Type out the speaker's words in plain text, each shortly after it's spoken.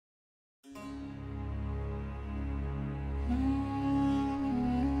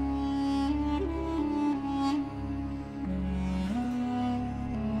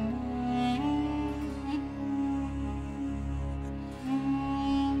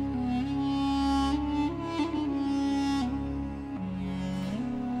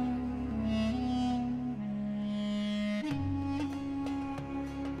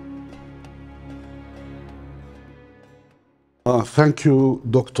Thank you,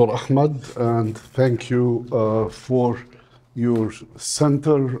 Dr. Ahmed, and thank you for your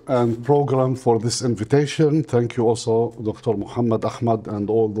center and program for this invitation. Thank you also, Dr. Muhammad Ahmed, and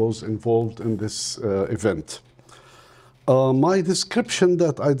all those involved in this event. My description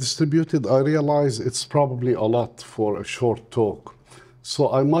that I distributed, I realize it's probably a lot for a short talk.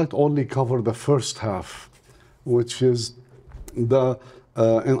 So I might only cover the first half, which is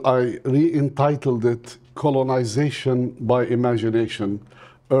and I re-entitled it Colonization by Imagination,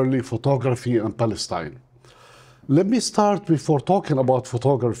 Early Photography in Palestine. Let me start before talking about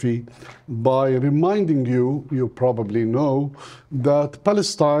photography by reminding you, you probably know, that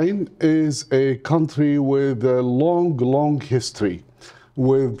Palestine is a country with a long history,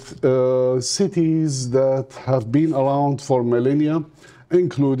 with cities that have been around for millennia,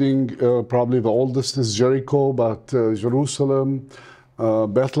 including probably the oldest is Jericho, but Jerusalem,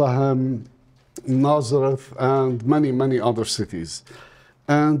 Bethlehem, Nazareth, and many other cities.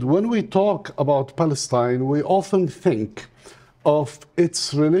 And when we talk about Palestine, we often think of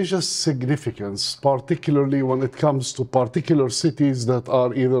its religious significance, particularly when it comes to particular cities that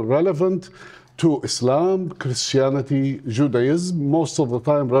are either relevant to Islam, Christianity, Judaism, most of the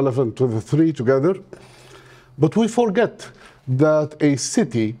time relevant to the three together. But we forget that a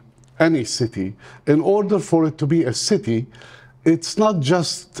city, any city, in order for it to be a city, it's not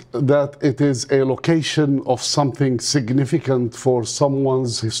just that it is a location of something significant for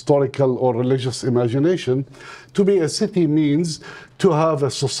someone's historical or religious imagination. To be a city means to have a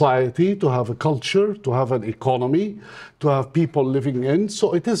society, to have a culture, to have an economy, to have people living in.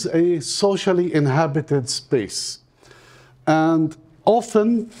 So it is a socially inhabited space. And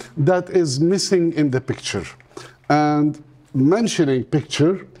often that is missing in the picture. And mentioning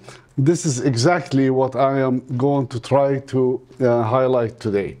picture, this is exactly what I am going to try to highlight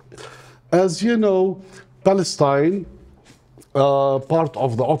today. As you know, Palestine, part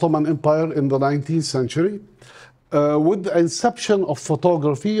of the Ottoman Empire in the 19th century, with the inception of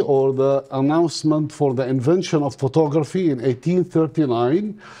photography or the announcement for the invention of photography in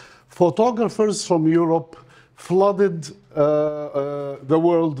 1839, photographers from Europe flooded the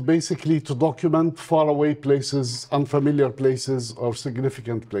world basically to document faraway places, unfamiliar places, or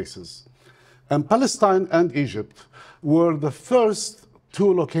significant places. And Palestine and Egypt were the first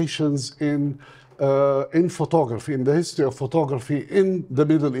two locations in photography, in the history of photography in the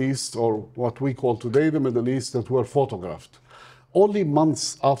Middle East, or what we call today the Middle East, that were photographed. Only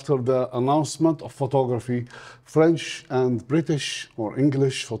months after the announcement of photography, French and British or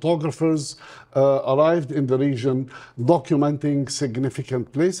English photographers arrived in the region documenting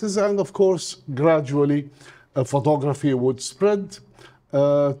significant places. And of course, gradually, photography would spread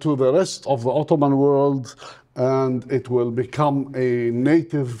to the rest of the Ottoman world, and it will become a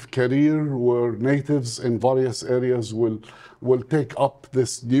native career where natives in various areas will take up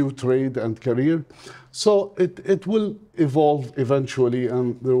this new trade and career. So it will evolve eventually,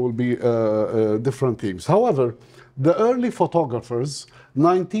 and there will be different themes. However, the early photographers,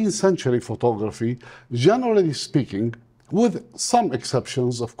 19th century photography, generally speaking, with some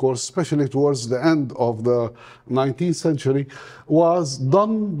exceptions, of course, especially towards the end of the 19th century, was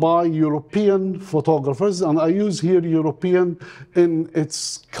done by European photographers. And I use here European in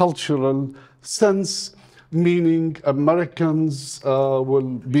its cultural sense, meaning Americans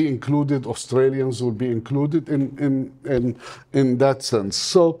will be included, Australians will be included in that sense.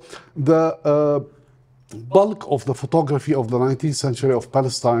 So the bulk of the photography of the 19th century of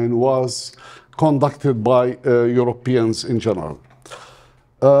Palestine was conducted by Europeans in general.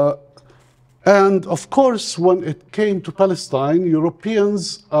 And of course, when it came to Palestine,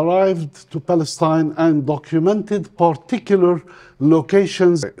 Europeans arrived to Palestine and documented particular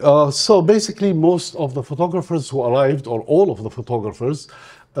locations. So basically, most of the photographers who arrived, or all of the photographers,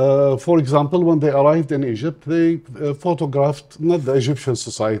 for example, when they arrived in Egypt, they photographed not the Egyptian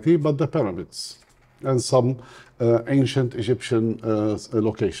society, but the pyramids and some ancient Egyptian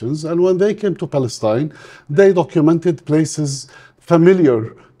locations. And when they came to Palestine, they documented places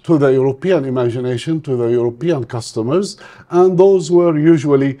familiar to the European imagination, to the European customers, and those were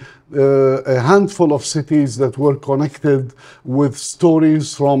usually a handful of cities that were connected with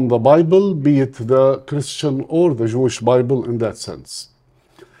stories from the Bible, be it the Christian or the Jewish Bible in that sense.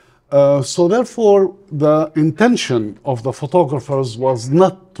 So therefore, the intention of the photographers was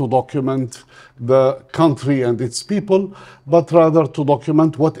not to document the country and its people, but rather to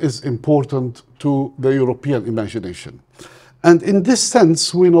document what is important to the European imagination. And in this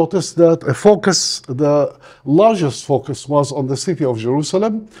sense, we noticed that the largest focus was on the city of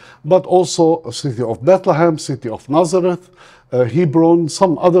Jerusalem, but also the city of Bethlehem, city of Nazareth, Hebron,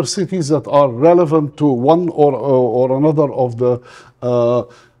 some other cities that are relevant to one or another of the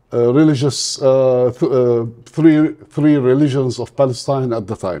three religions of Palestine at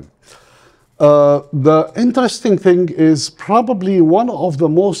the time. The interesting thing is probably one of the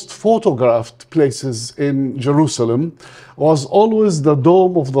most photographed places in Jerusalem was always the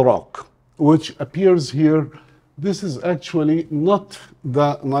Dome of the Rock, which appears here. This is actually not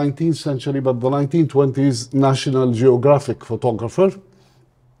the 19th century, but the 1920s National Geographic photographer.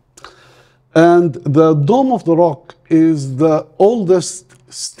 And the Dome of the Rock is the oldest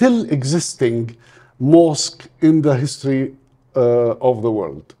still existing mosque in the history of the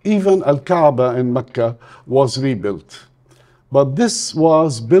world. Even Al-Kaaba in Mecca was rebuilt. But this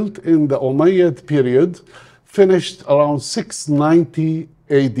was built in the Umayyad period, finished around 690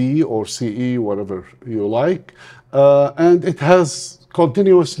 AD or CE, whatever you like, and it has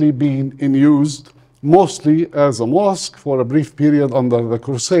continuously been in use, mostly as a mosque. For a brief period under the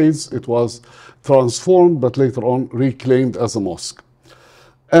Crusades, it was transformed, but later on reclaimed as a mosque.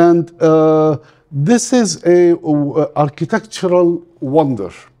 And this is a architectural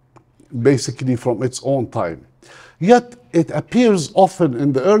wonder, basically from its own time. Yet it appears often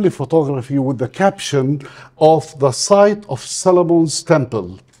in the early photography with the caption of the site of Solomon's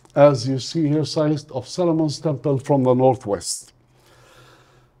temple. As you see here, site of Solomon's temple from the northwest.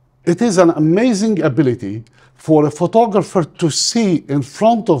 It is an amazing ability for a photographer to see in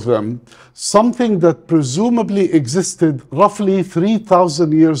front of them something that presumably existed roughly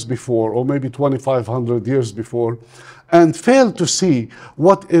 3,000 years before, or maybe 2,500 years before, and fail to see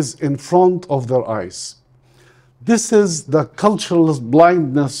what is in front of their eyes. This is the cultural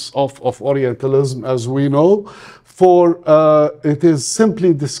blindness of Orientalism, as we know, for it is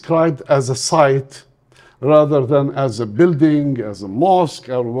simply described as a site rather than as a building, as a mosque,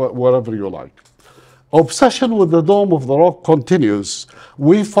 or whatever you like. Obsession with the Dome of the Rock continues.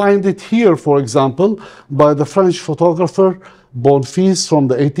 We find it here, for example, by the French photographer Bonfils from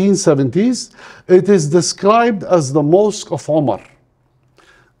the 1870s. It is described as the Mosque of Omar.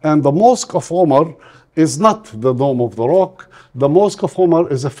 And the Mosque of Omar is not the Dome of the Rock. The Mosque of Omar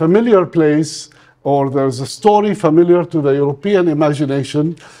is a familiar place, or there's a story familiar to the European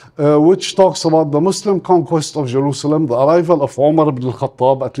imagination, which talks about the Muslim conquest of Jerusalem, the arrival of Umar ibn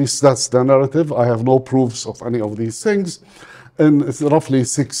al-Khattab. At least that's the narrative. I have no proofs of any of these things. And it's roughly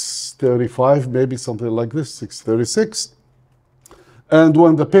 635, maybe something like this, 636. And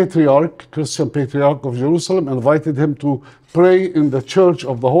when the patriarch, Christian patriarch of Jerusalem, invited him to pray in the church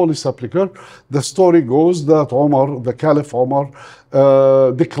of the Holy Sepulchre, the story goes that Omar, the Caliph Omar,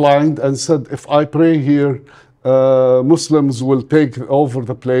 declined and said, if I pray here, Muslims will take over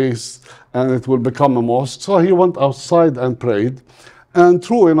the place and it will become a mosque. So he went outside and prayed. And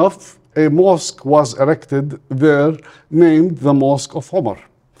true enough, a mosque was erected there named the Mosque of Omar.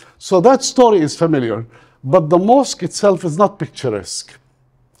 So that story is familiar. But the mosque itself is not picturesque.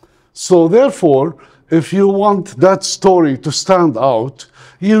 So therefore, if you want that story to stand out,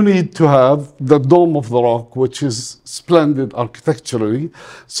 you need to have the Dome of the Rock, which is splendid architecturally.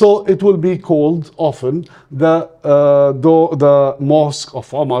 So it will be called often the Mosque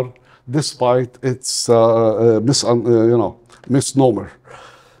of Omar, despite its misnomer.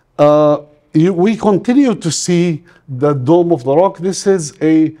 We continue to see the Dome of the Rock. This is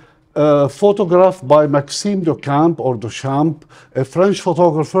a photograph by Maxime Duchamp, a French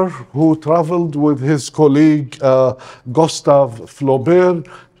photographer who traveled with his colleague Gustave Flaubert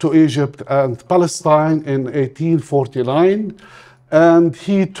to Egypt and Palestine in 1849. And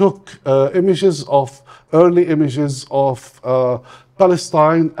he took early images of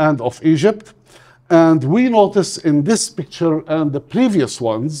Palestine and of Egypt. And we notice in this picture and the previous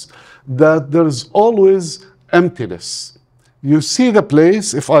ones that there is always emptiness. You see the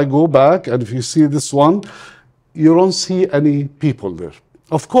place, if I go back, and if you see this one, you don't see any people there.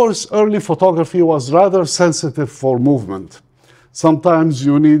 Of course, early photography was rather sensitive for movement. Sometimes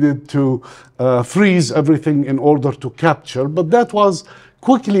you needed to freeze everything in order to capture, but that was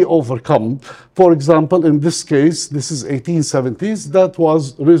quickly overcome. For example, in this case, this is 1870s, that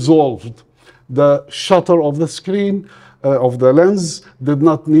was resolved. The shutter of the screen, of the lens did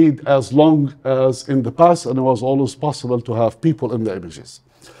not need as long as in the past, and it was always possible to have people in the images.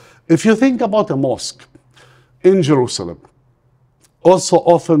 If you think about a mosque in Jerusalem, also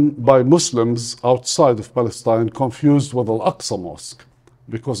often by Muslims outside of Palestine confused with Al-Aqsa Mosque,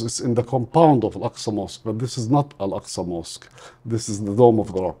 because it's in the compound of Al-Aqsa Mosque, but this is not Al-Aqsa Mosque. This is the Dome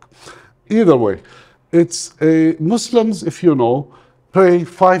of the Rock. Either way, it's Muslims, if you know, pray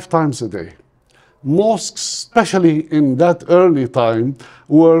 5 times a day. Mosques, especially in that early time,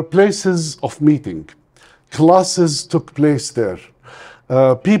 were places of meeting. Classes took place there.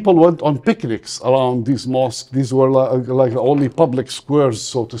 People went on picnics around these mosques. These were like the only public squares,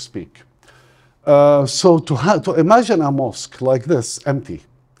 so to speak. So to imagine a mosque like this, empty,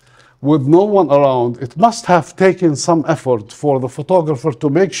 with no one around, it must have taken some effort for the photographer to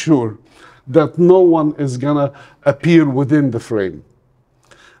make sure that no one is gonna appear within the frame.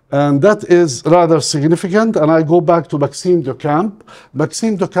 And that is rather significant, and I go back to Maxime de Camp.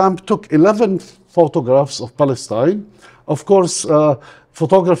 Maxime de Camp took 11 photographs of Palestine. Of course,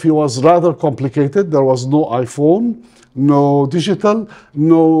 photography was rather complicated. There was no iPhone, no digital,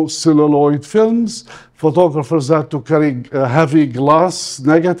 no celluloid films. Photographers had to carry heavy glass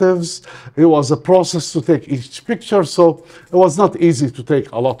negatives. It was a process to take each picture, so it was not easy to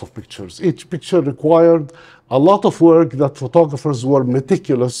take a lot of pictures. Each picture required a lot of work that photographers were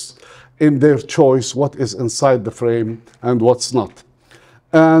meticulous in their choice, what is inside the frame and what's not.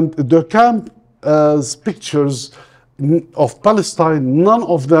 And De Camp's pictures of Palestine, none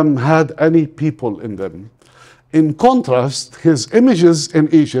of them had any people in them. In contrast, his images in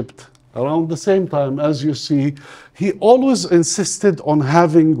Egypt, around the same time, as you see, he always insisted on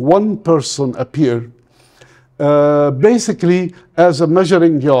having one person appear, basically as a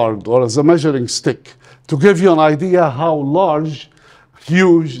measuring yard or as a measuring stick, to give you an idea how large,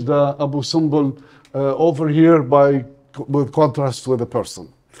 huge the Abu Simbel over here with contrast with a person.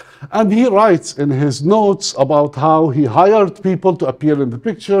 And he writes in his notes about how he hired people to appear in the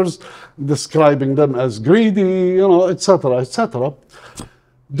pictures, describing them as greedy, you know, etc., etc.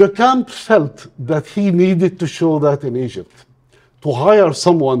 De Camp felt that he needed to show that in Egypt, to hire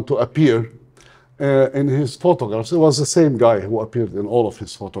someone to appear in his photographs. It was the same guy who appeared in all of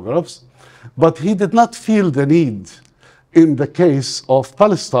his photographs, but he did not feel the need in the case of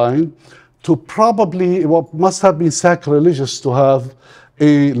Palestine to probably, what must have been sacrilegious to have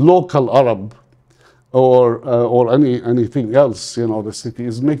a local Arab or anything else. You know, the city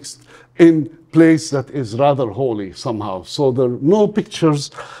is mixed in place that is rather holy somehow. So there are no pictures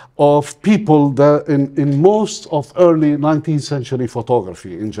of people that in most of early 19th century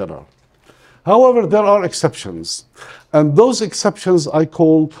photography in general. However, there are exceptions. And those exceptions I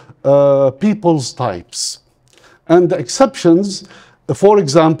call people's types. And the exceptions, for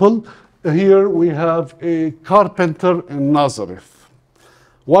example, here we have a carpenter in Nazareth.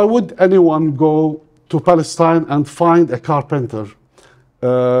 Why would anyone go to Palestine and find a carpenter?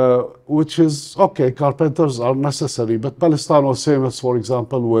 Which is, okay, carpenters are necessary, but Palestine was famous, for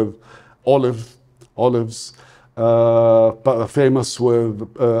example, with olives, famous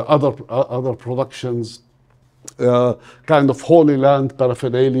with other productions, kind of Holy Land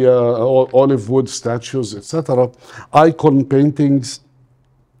paraphernalia, olive wood statues, etc., icon paintings.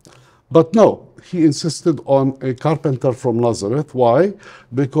 But no, he insisted on a carpenter from Nazareth. Why?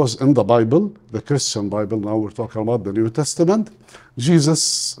 Because in the Bible, the Christian Bible, now we're talking about the New Testament,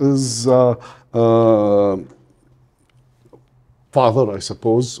 Jesus is father, I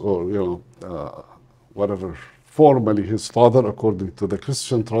suppose, or, you know, whatever, formally his father, according to the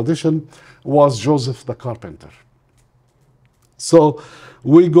Christian tradition, was Joseph the carpenter. So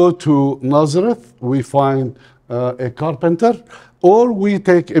we go to Nazareth, we find a carpenter, or we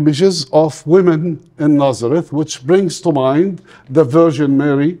take images of women in Nazareth, which brings to mind the Virgin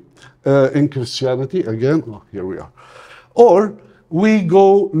Mary in Christianity. Again, oh, here we are. Or we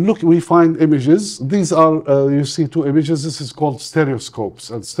go look, we find images. These are, you see two images. This is called stereoscopes.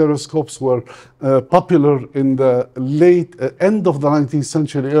 And stereoscopes were popular in the late, end of the 19th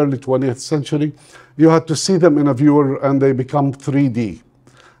century, early 20th century. You had to see them in a viewer and they become 3D,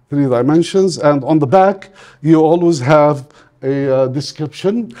 3 dimensions. And on the back, you always have a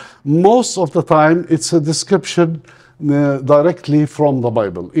description. Most of the time, it's a description directly from the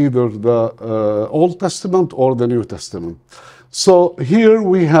Bible, either the Old Testament or the New Testament. So here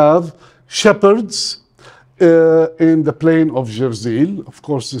we have shepherds in the plain of Jerzeel. Of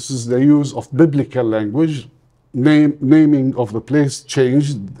course, this is the use of biblical language. Naming of the place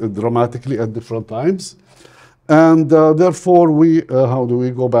changed dramatically at different times. And therefore, how do we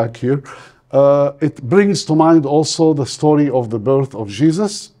go back here? It brings to mind also the story of the birth of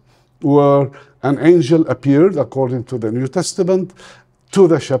Jesus, where an angel appeared, according to the New Testament, to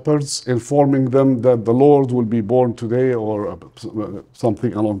the shepherds, informing them that the Lord will be born today, or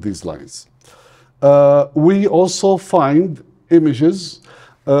something along these lines. We also find images.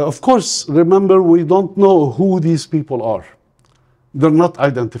 Of course, remember, we don't know who these people are. They're not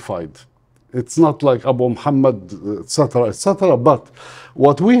identified. It's not like Abu Muhammad, etc., etc. But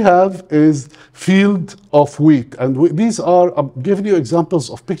what we have is field of wheat. And these are, I'm giving you examples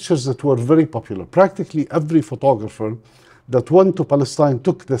of pictures that were very popular. Practically every photographer that went to Palestine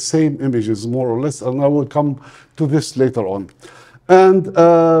took the same images, more or less, and I will come to this later on. And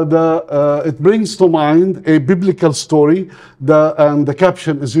it brings to mind a biblical story, and the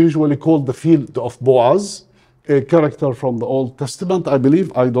caption is usually called the Field of Boaz, a character from the Old Testament, I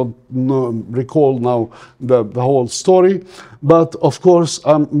believe. I don't recall now the whole story. But of course,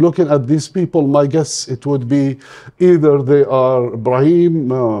 I'm looking at these people. My guess it would be either they are Ibrahim,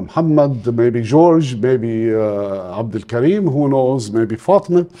 Muhammad, maybe George, maybe Abdul Karim, who knows, maybe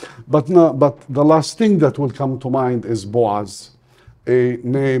Fatima. But the last thing that will come to mind is Boaz, a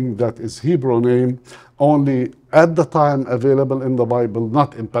name that is Hebrew name, only at the time available in the Bible,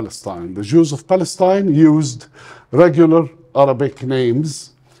 not in Palestine. The Jews of Palestine used regular Arabic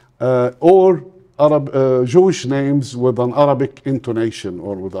names or Jewish names with an Arabic intonation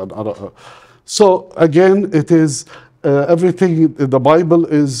or with an Arab. So again, it is everything. The Bible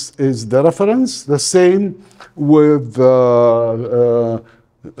is the reference. The same with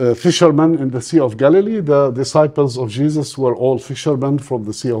fishermen in the Sea of Galilee. The disciples of Jesus were all fishermen from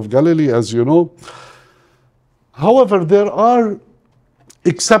the Sea of Galilee, as you know. However, there are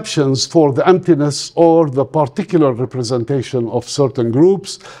exceptions for the emptiness or the particular representation of certain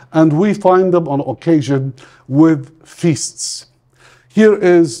groups, and we find them on occasion with feasts. Here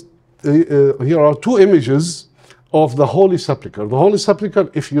are two images of the Holy Sepulchre. The Holy Sepulchre,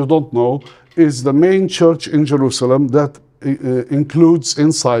 if you don't know, is the main church in Jerusalem that includes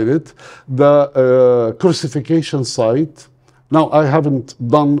inside it the crucifixion site. Now, I haven't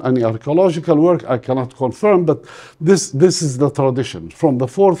done any archaeological work, I cannot confirm, but this is the tradition. From the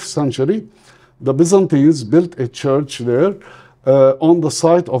 4th century, the Byzantines built a church there on the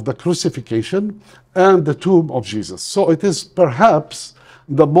site of the crucifixion and the tomb of Jesus. So it is perhaps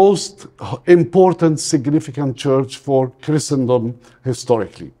the most important, significant church for Christendom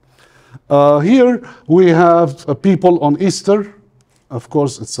historically. Here we have people on Easter. Of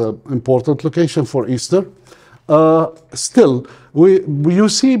course, it's an important location for Easter. Still, you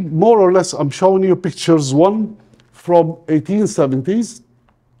see more or less, I'm showing you pictures, one from 1870s,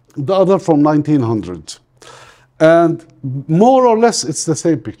 the other from 1900. And more or less, it's the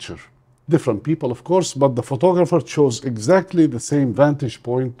same picture. Different people, of course, but the photographer chose exactly the same vantage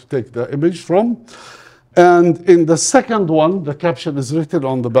point to take the image from. And in the second one, the caption is written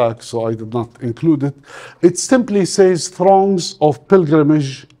on the back, so I did not include it. It simply says throngs of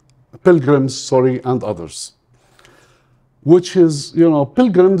pilgrims, and others. Which is, you know,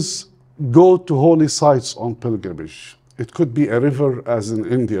 pilgrims go to holy sites on pilgrimage. It could be a river, as in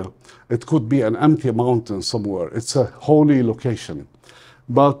India. It could be an empty mountain somewhere. It's a holy location.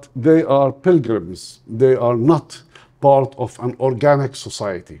 But they are pilgrims. They are not part of an organic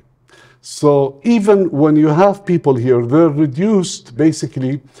society. So even when you have people here, they're reduced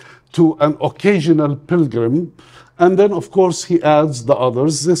basically to an occasional pilgrim. And then, of course, he adds the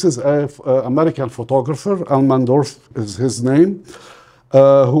others. This is an American photographer, Almendorf is his name,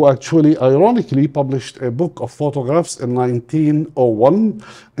 who actually, ironically, published a book of photographs in 1901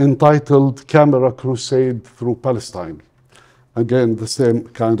 entitled Camera Crusade Through Palestine. Again, the same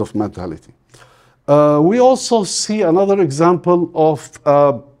kind of mentality. We also see another example of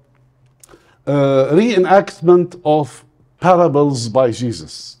reenactment of parables by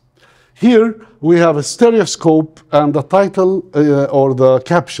Jesus. Here we have a stereoscope, and the title or the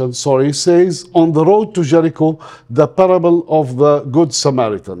caption, sorry, says, "On the road to Jericho, the parable of the Good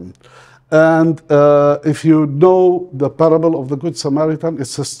Samaritan." And if you know the parable of the Good Samaritan,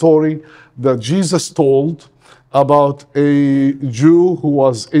 it's a story that Jesus told about a Jew who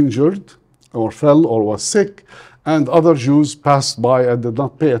was injured or fell or was sick, and other Jews passed by and did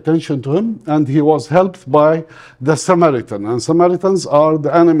not pay attention to him, and he was helped by the Samaritan. And Samaritans are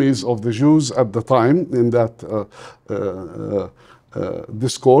the enemies of the Jews at the time in that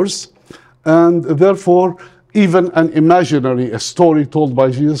discourse. And therefore, even an imaginary, a story told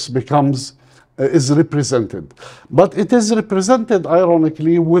by Jesus is represented. But it is represented,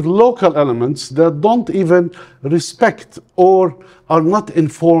 ironically, with local elements that don't even respect or are not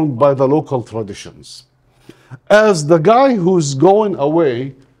informed by the local traditions. As the guy who's going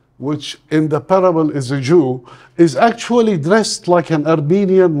away, which in the parable is a Jew, is actually dressed like an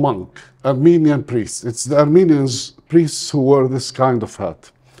Armenian monk, Armenian priest. It's the Armenian priests who wear this kind of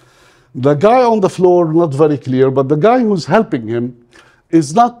hat. The guy on the floor, not very clear, but the guy who's helping him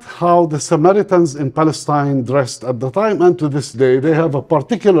is not how the Samaritans in Palestine dressed at the time, and to this day they have a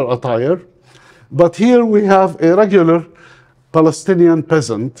particular attire. But here we have a regular Palestinian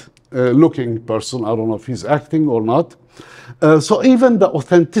peasant looking person. I don't know if he's acting or not. So even the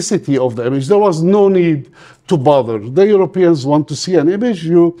authenticity of the image, there was no need to bother. The Europeans want to see an image,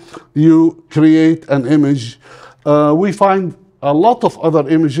 you create an image We find a lot of other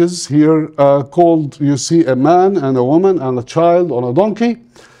images here called, you see a man and a woman and a child on a donkey,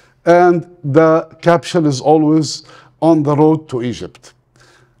 and the caption is always on the road to Egypt,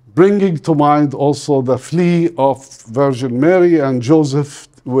 bringing to mind also the flee of Virgin Mary and Joseph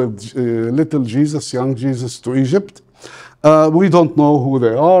with little Jesus, young Jesus, to Egypt. We don't know who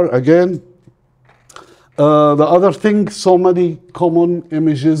they are, again. The other thing, so many common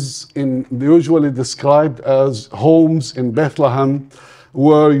images usually described as homes in Bethlehem,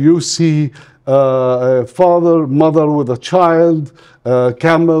 where you see a father, mother with a child,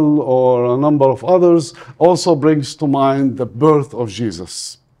 camel, or a number of others, also brings to mind the birth of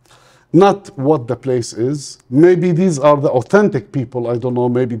Jesus. Not what the place is. Maybe these are the authentic people, I don't know,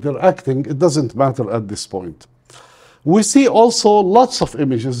 maybe they're acting, it doesn't matter at this point. We see also lots of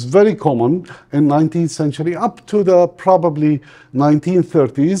images, very common in 19th century up to the probably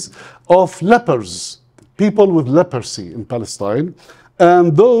 1930s, of lepers, people with leprosy in Palestine.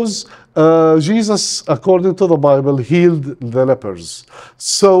 And those, Jesus, according to the Bible, healed the lepers.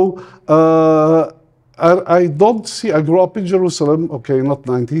 So I don't see, I grew up in Jerusalem, okay, not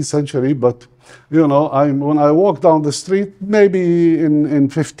 19th century, but you know, when I walk down the street, maybe in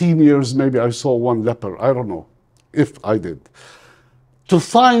 15 years, maybe I saw one leper, I don't know. If I did. To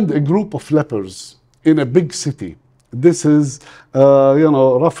find a group of lepers in a big city, this is, you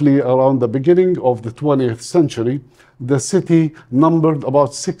know, roughly around the beginning of the 20th century, the city numbered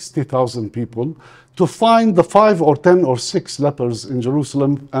about 60,000 people. To find the 5 or 10 or 6 lepers in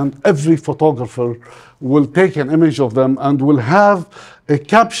Jerusalem, and every photographer will take an image of them and will have a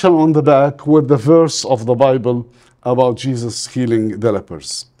caption on the back with the verse of the Bible about Jesus healing the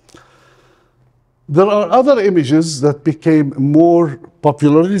lepers. There are other images that became more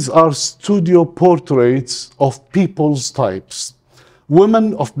popular. These are studio portraits of people's types.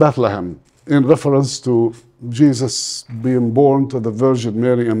 Women of Bethlehem, in reference to Jesus being born to the Virgin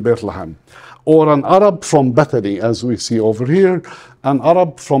Mary in Bethlehem. Or an Arab from Bethany, as we see over here, an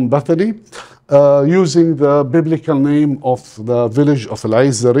Arab from Bethany, using the biblical name of the village of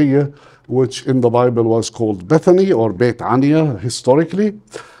Al-Aizariya, which in the Bible was called Bethany or Beit Ania historically.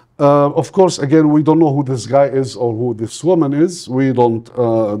 Of course, again, we don't know who this guy is or who this woman is. We don't,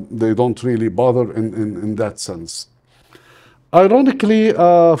 they don't really bother in that sense. Ironically,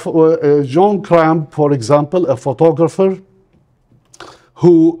 John Cramp, for example, a photographer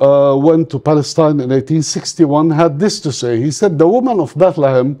who went to Palestine in 1861, had this to say. He said, "The women of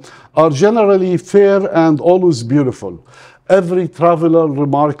Bethlehem are generally fair and always beautiful. Every traveler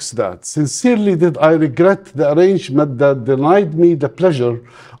remarks that. Sincerely did I regret the arrangement that denied me the pleasure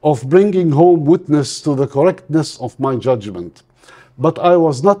of bringing home witness to the correctness of my judgment. But I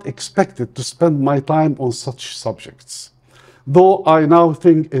was not expected to spend my time on such subjects. Though I now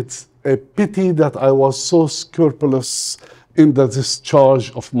think it's a pity that I was so scrupulous in the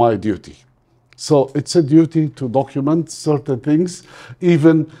discharge of my duty." So it's a duty to document certain things,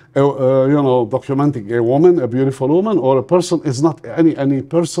 even you know, documenting a woman, a beautiful woman, or a person is not any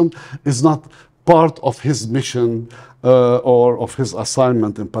person is not part of his mission or of his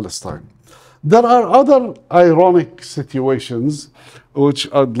assignment in Palestine. There are other ironic situations which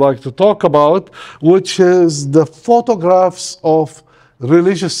I'd like to talk about, which is the photographs of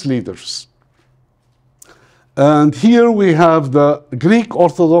religious leaders. And here we have the Greek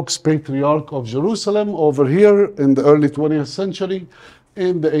Orthodox Patriarch of Jerusalem over here in the early 20th century.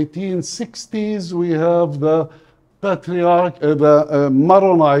 In the 1860s, we have the Patriarch, the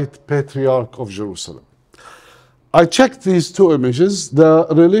Maronite Patriarch of Jerusalem. I checked these two images. The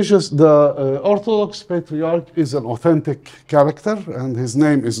Orthodox Patriarch is an authentic character, and his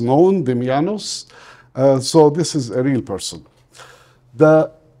name is known, Demianos. So this is a real person.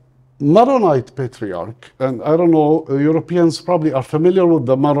 The Maronite Patriarch, and I don't know, Europeans probably are familiar with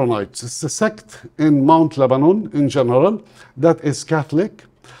the Maronites. It's a sect in Mount Lebanon in general that is Catholic,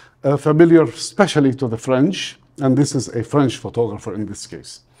 familiar especially to the French, and this is a French photographer in this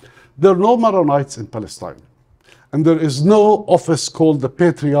case. There are no Maronites in Palestine, and there is no office called the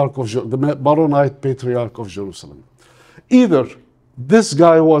Patriarch of the Maronite Patriarch of Jerusalem. Either this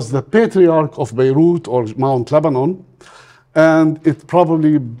guy was the Patriarch of Beirut or Mount Lebanon, and it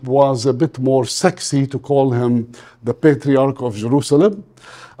probably was a bit more sexy to call him the Patriarch of Jerusalem,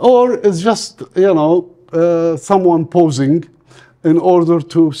 or it's just, you know, someone posing in order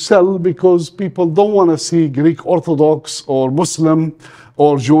to sell, because people don't want to see Greek Orthodox or Muslim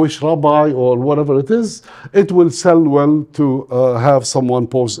or Jewish rabbi or whatever it is. It will sell well to have someone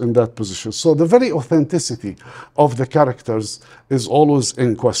pose in that position. So the very authenticity of the characters is always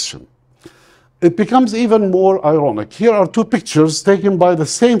in question. it becomes even more ironic. Here are two pictures taken by the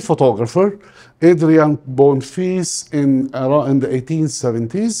same photographer, Adrien Bonfils, in the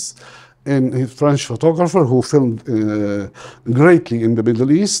 1870s, and a French photographer who filmed greatly in the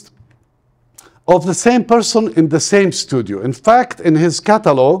Middle East, of the same person in the same studio. In fact, in his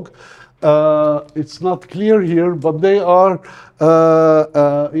catalog, it's not clear here, but they are,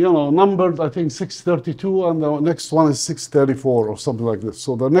 numbered, I think, 632, and the next one is 634 or something like this.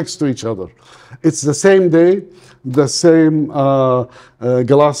 So they're next to each other. It's the same day, the same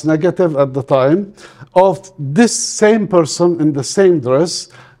glass negative at the time, of this same person in the same dress.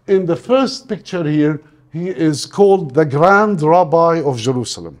 In the first picture here, he is called the Grand Rabbi of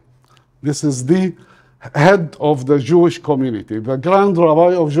Jerusalem. This is the head of the Jewish community. The Grand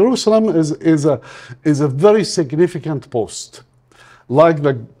Rabbi of Jerusalem is a very significant post, like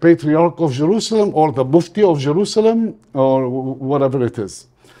the Patriarch of Jerusalem or the Mufti of Jerusalem or whatever it is.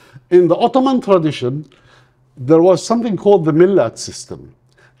 In the Ottoman tradition, there was something called the millat system.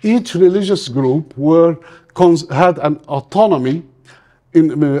 Each religious group had an autonomy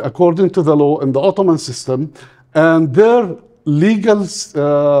according to the law in the Ottoman system, and their legal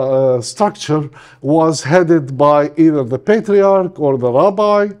structure was headed by either the patriarch or the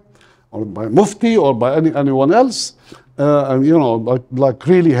rabbi or by mufti or by anyone else, like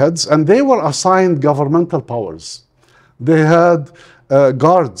really heads, and they were assigned governmental powers. They had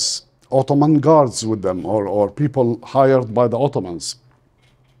guards, Ottoman guards with them, or people hired by the Ottomans.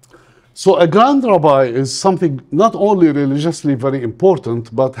 So a grand rabbi is something not only religiously very important,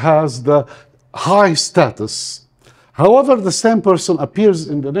 but has the high status. However, the same person appears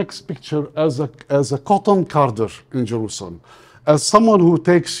in the next picture as a cotton carder in Jerusalem, as someone who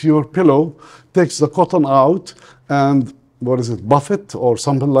takes your pillow, takes the cotton out, and buff it or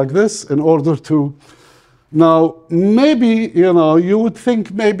something like this in order to. Now, maybe, you would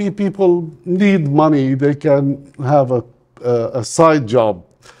think maybe people need money, they can have a side job.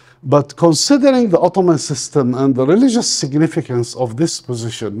 But considering the Ottoman system and the religious significance of this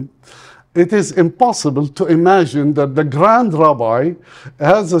position, it is impossible to imagine that the Grand Rabbi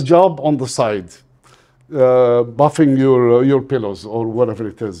has a job on the side, buffing your pillows or whatever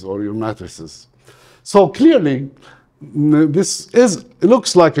it is, or your mattresses. So clearly, it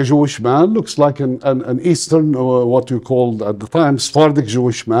looks like a Jewish man, looks like an Eastern, what you called at the time, Sephardic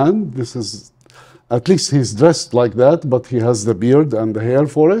Jewish man. This is, at least he's dressed like that, but he has the beard and the hair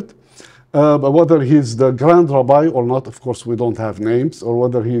for it. But whether he's the Grand Rabbi or not, of course, we don't have names, or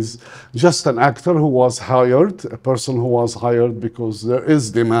whether he's just an actor who was hired, a person who was hired because there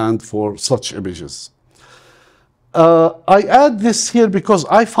is demand for such images. I add this here because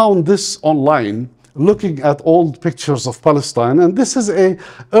I found this online, looking at old pictures of Palestine, and this is an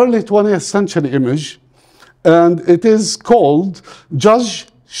early 20th century image, and it is called Judge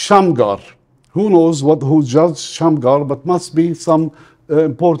Shamgar. Who knows who Judge Shamgar, but must be some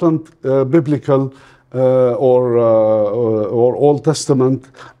important biblical or Old Testament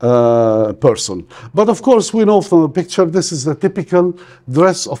person. But of course, we know from the picture, this is the typical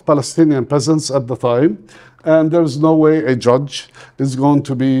dress of Palestinian peasants at the time, and there's no way a judge is going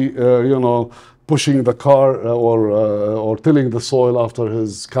to be, pushing the car or tilling the soil after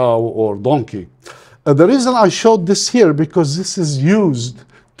his cow or donkey. The reason I showed this here, because this is used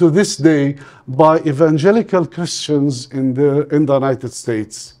to this day by evangelical Christians in the United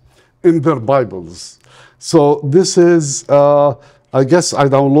States in their Bibles. So this is, I guess I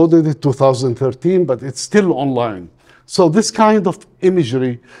downloaded it 2013, but it's still online. So this kind of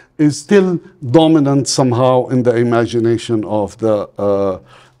imagery is still dominant somehow in the imagination of the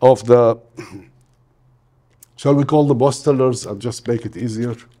shall we call the Bostelers and just make it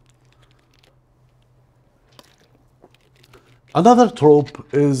easier? Another trope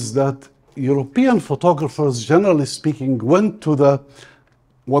is that European photographers, generally speaking, went to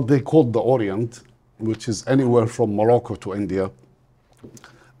what they called the Orient, which is anywhere from Morocco to India,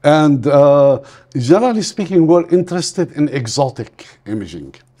 and generally speaking, were interested in exotic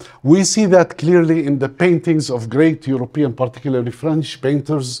imaging. We see that clearly in the paintings of great European, particularly French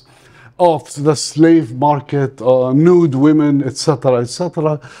painters, of the slave market, nude women, etc.,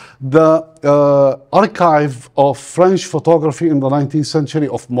 etc. The archive of French photography in the 19th century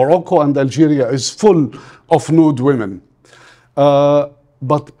of Morocco and Algeria is full of nude women.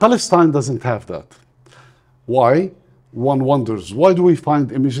 But Palestine doesn't have that. Why? One wonders, why do we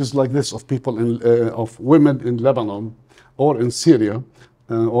find images like this of people, of women in Lebanon or in Syria,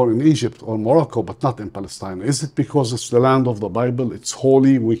 or in Egypt or Morocco, but not in Palestine? Is it because it's the land of the Bible, it's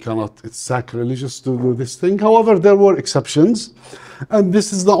holy, we cannot, it's sacrilegious to do this thing? However, there were exceptions, and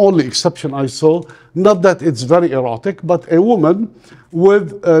this is the only exception I saw. Not that it's very erotic, but a woman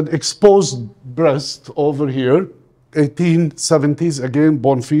with an exposed breast over here, 1870s, again,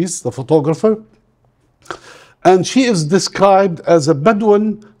 Bonfils, the photographer. And she is described as a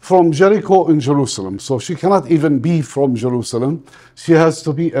Bedouin from Jericho in Jerusalem. So she cannot even be from Jerusalem. She has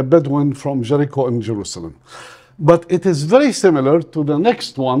to be a Bedouin from Jericho in Jerusalem. But it is very similar to the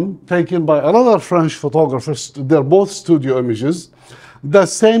next one taken by another French photographer. They're both studio images. The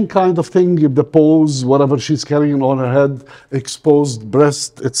same kind of thing, the pose, whatever she's carrying on her head, exposed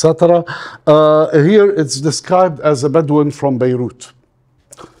breast, etc. Here it's described as a Bedouin from Beirut.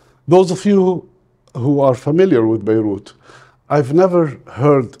 Those of you who are familiar with Beirut, I've never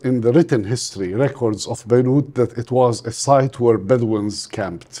heard in the written history records of Beirut that it was a site where Bedouins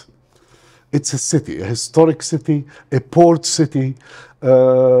camped. It's a city, a historic city, a port city.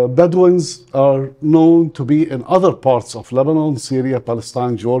 Bedouins are known to be in other parts of Lebanon, Syria,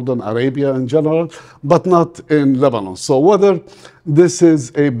 Palestine, Jordan, Arabia in general, but not in Lebanon. So whether this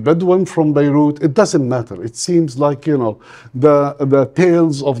is a Bedouin from Beirut, it doesn't matter. It seems like, you know, the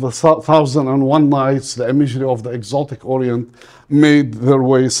tales of the 1001 Nights, the imagery of the exotic Orient made their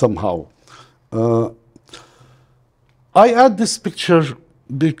way somehow. I add this picture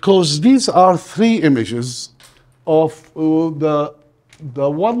because these are three images of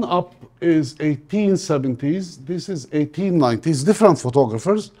the one up is 1870s, this is 1890s, different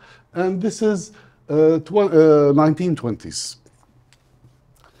photographers, and this is 1920s.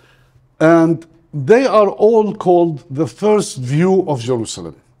 And they are all called the first view of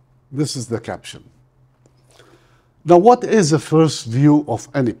Jerusalem. This is the caption. Now, what is a first view of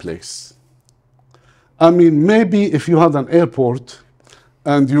any place? I mean, maybe if you had an airport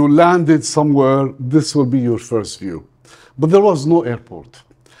and you landed somewhere, this will be your first view. But there was no airport.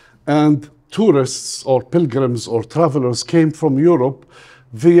 And tourists or pilgrims or travelers came from Europe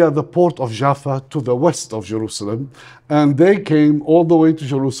via the port of Jaffa to the west of Jerusalem. And they came all the way to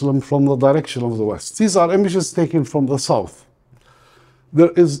Jerusalem from the direction of the west. These are images taken from the south.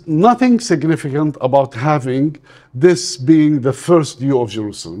 There is nothing significant about having this being the first view of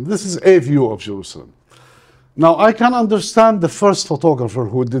Jerusalem. This is a view of Jerusalem. Now, I can understand the first photographer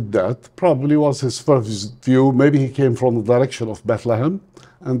who did that. Probably was his first view. Maybe he came from the direction of Bethlehem,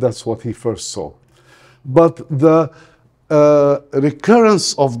 and that's what he first saw. But the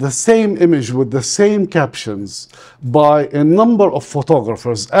recurrence of the same image with the same captions by a number of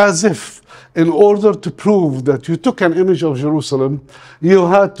photographers, as if in order to prove that you took an image of Jerusalem, you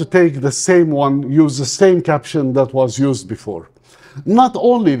had to take the same one, use the same caption that was used before. Not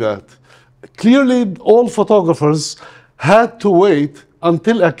only that, clearly all photographers had to wait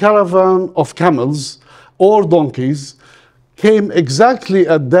until a caravan of camels or donkeys came exactly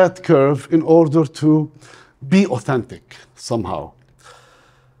at that curve in order to be authentic somehow.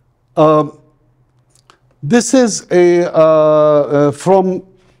 This is the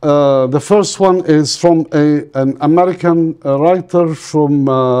first one is from an American writer from,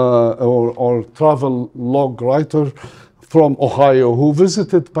 or travel log writer from Ohio who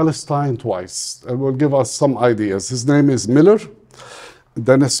visited Palestine twice and will give us some ideas. His name is Miller,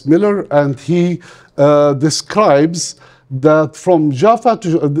 Dennis Miller, and he describes that from Jaffa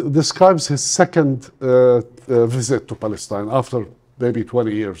to, describes his second visit to Palestine after maybe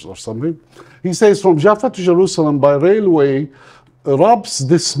 20 years or something. He says, from Jaffa to Jerusalem by railway robs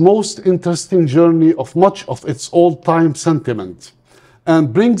this most interesting journey of much of its old-time sentiment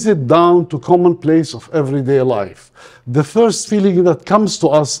and brings it down to commonplace of everyday life. The first feeling that comes to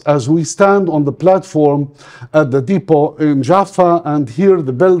us as we stand on the platform at the depot in Jaffa and hear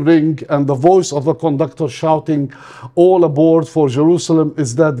the bell ring and the voice of the conductor shouting, "All aboard for Jerusalem,"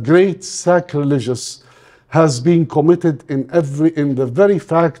 is that great sacrilegious has been committed in the very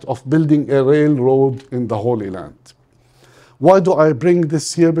fact of building a railroad in the Holy Land. Why do I bring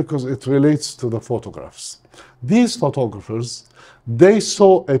this here? Because it relates to the photographs. These photographers, they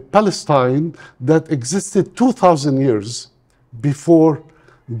saw a Palestine that existed 2,000 years before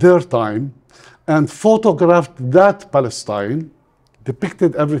their time and photographed that Palestine,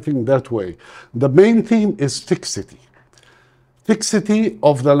 depicted everything that way. The main theme is fixity. Fixity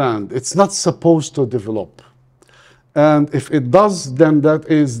of the land. It's not supposed to develop. And if it does, then there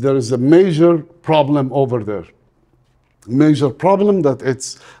is a major problem over there. Major problem that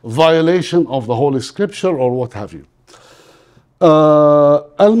it's violation of the Holy Scripture or what have you.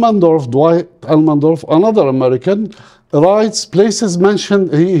 Dwight Elmendorf, another American, writes, places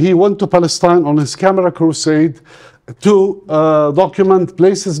mentioned, he went to Palestine on his camera crusade. to document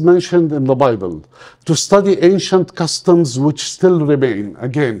places mentioned in the Bible, to study ancient customs which still remain,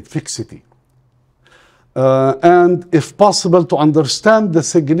 again, fixity. And if possible, to understand the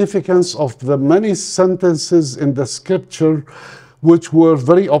significance of the many sentences in the scripture which were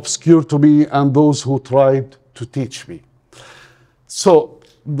very obscure to me and those who tried to teach me. So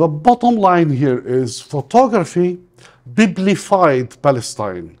the bottom line here is photography biblified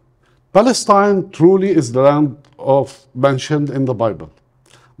Palestine. Palestine truly is the land mentioned in the Bible,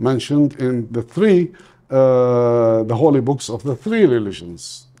 mentioned in the holy books of the three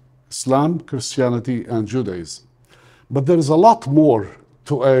religions, Islam, Christianity, and Judaism. But there is a lot more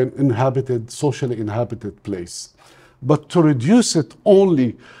to an socially inhabited place. But to reduce it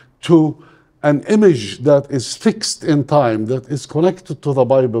only to an image that is fixed in time, that is connected to the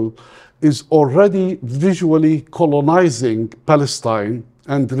Bible, is already visually colonizing Palestine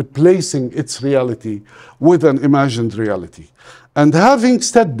and replacing its reality with an imagined reality. And having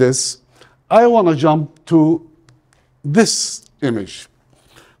said this, I want to jump to this image.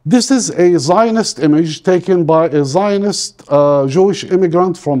 This is a Zionist image taken by a Zionist Jewish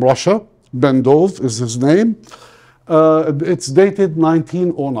immigrant from Russia. Ben Dov is his name. It's dated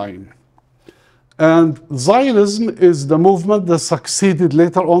 1909. And Zionism is the movement that succeeded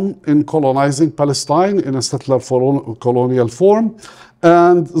later on in colonizing Palestine in a settler colonial form.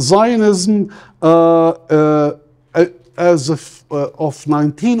 And Zionism, as of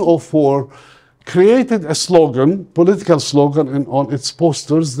 1904, created a slogan, political slogan on its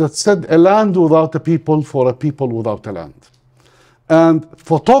posters that said, "A land without a people for a people without a land." And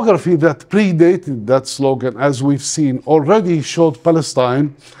photography that predated that slogan, as we've seen, already showed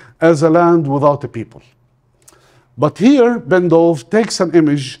Palestine as a land without a people. But here, Ben Dov takes an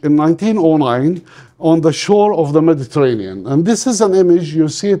image in 1909 on the shore of the Mediterranean. And this is an image, you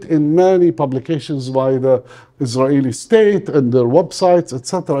see it in many publications by the Israeli state and their websites,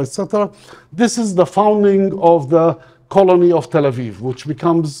 etc., etc. This is the founding of the colony of Tel Aviv, which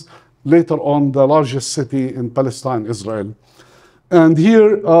becomes later on the largest city in Palestine, Israel. And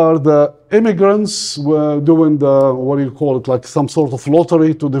here are the immigrants doing the, what do you call it, like some sort of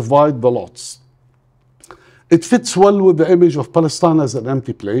lottery to divide the lots. It fits well with the image of Palestine as an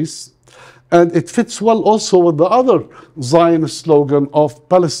empty place. And it fits well also with the other Zionist slogan of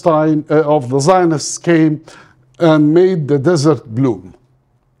Palestine, of the Zionists came and made the desert bloom.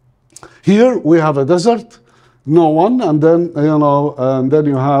 Here we have a desert, no one, and then,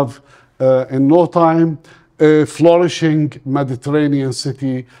 you have, in no time, a flourishing Mediterranean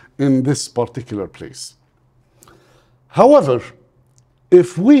city in this particular place. However,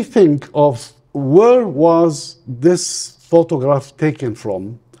 if we think of where was this photograph taken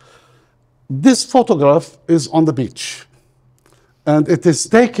from, this photograph is on the beach, and it is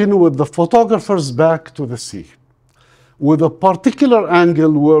taken with the photographer's back to the sea, with a particular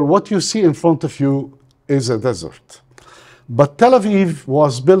angle where what you see in front of you is a desert. But Tel Aviv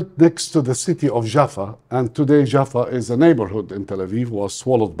was built next to the city of Jaffa, and today Jaffa is a neighborhood in Tel Aviv, was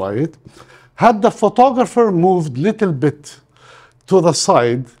swallowed by it. Had the photographer moved little bit to the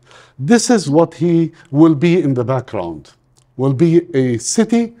side, this is what he will be in the background. Will be a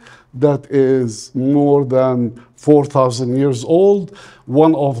city that is more than 4,000 years old,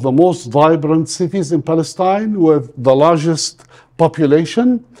 one of the most vibrant cities in Palestine with the largest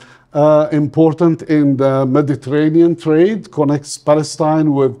population, important in the Mediterranean trade, connects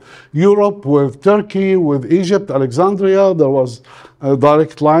Palestine with Europe, with Turkey, with Egypt, Alexandria. There was a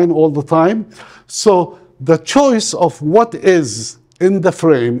direct line all the time. So the choice of what is in the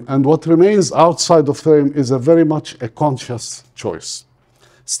frame and what remains outside the frame is a very much a conscious choice.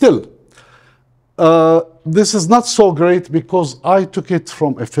 Still, this is not so great because I took it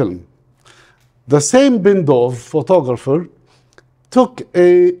from a film. The same Ben Dov, photographer, took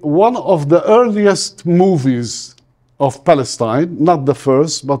one of the earliest movies of Palestine, not the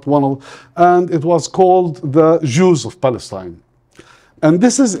first, but one of, and it was called The Jews of Palestine. And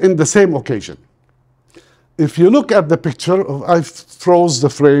this is in the same occasion. If you look at the picture, I froze the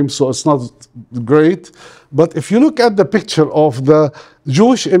frame, so it's not great. But if you look at the picture of the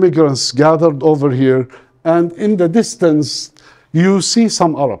Jewish immigrants gathered over here, and in the distance, you see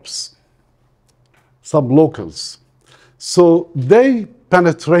some Arabs, some locals. So they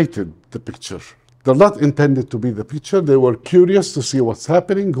penetrated the picture. They're not intended to be the picture. They were curious to see what's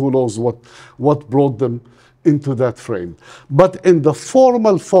happening. Who knows what brought them into that frame. But in the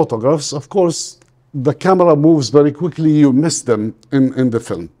formal photographs, of course, the camera moves very quickly. You miss them in the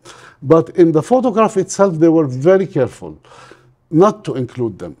film. But in the photograph itself, they were very careful not to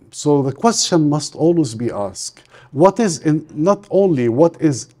include them. So the question must always be asked, what is not only what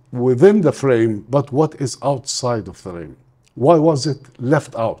is within the frame, but what is outside of the frame. Why was it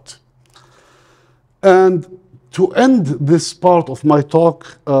left out? And to end this part of my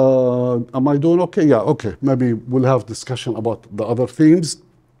talk, am I doing okay? Yeah, okay. Maybe we'll have discussion about the other themes.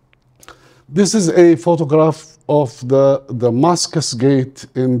 This is a photograph of the Damascus Gate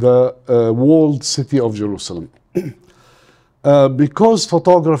in the walled city of Jerusalem. Because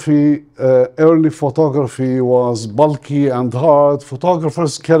photography, early photography was bulky and hard,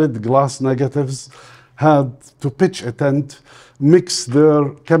 photographers carried glass negatives, had to pitch a tent, mix their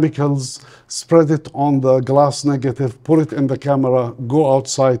chemicals, spread it on the glass negative, put it in the camera, go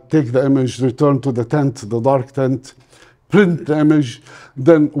outside, take the image, return to the tent, the dark tent, print the image,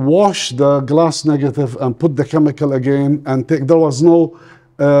 then wash the glass negative and put the chemical again and take. There was no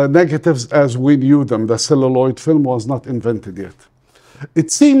negatives as we knew them. The celluloid film was not invented yet. It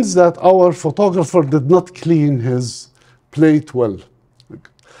seems that our photographer did not clean his plate well.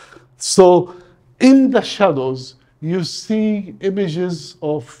 So in the shadows, you see images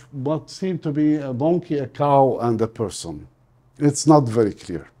of what seem to be a donkey, a cow, and a person. It's not very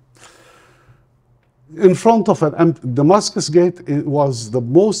clear. In front of an empty Damascus Gate, it was the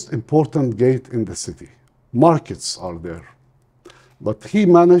most important gate in the city. Markets are there. But he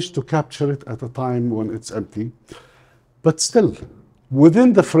managed to capture it at a time when it's empty. But still,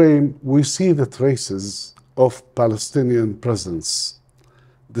 within the frame, we see the traces of Palestinian presence,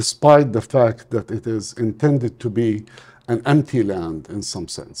 despite the fact that it is intended to be an empty land in some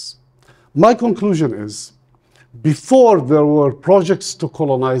sense. My conclusion is, before there were projects to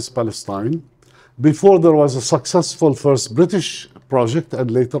colonize Palestine, before there was a successful first British project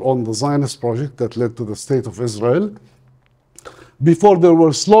and later on the Zionist project that led to the State of Israel, before there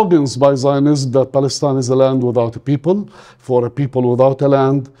were slogans by Zionists that Palestine is a land without a people, for a people without a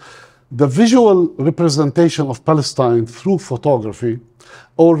land, the visual representation of Palestine through photography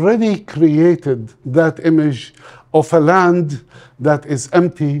already created that image of a land that is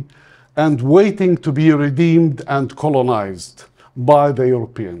empty and waiting to be redeemed and colonized by the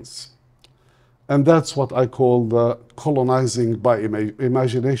Europeans. And that's what I call the colonizing by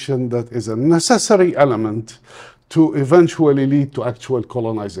imagination, that is a necessary element to eventually lead to actual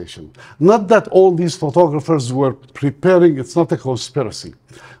colonization. Not that all these photographers were preparing, it's not a conspiracy,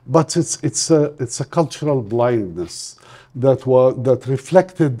 but it's a cultural blindness that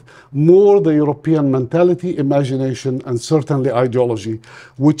reflected more the European mentality, imagination, and certainly ideology,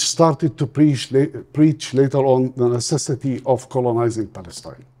 which started to preach later on the necessity of colonizing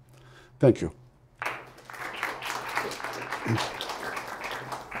Palestine. Thank you.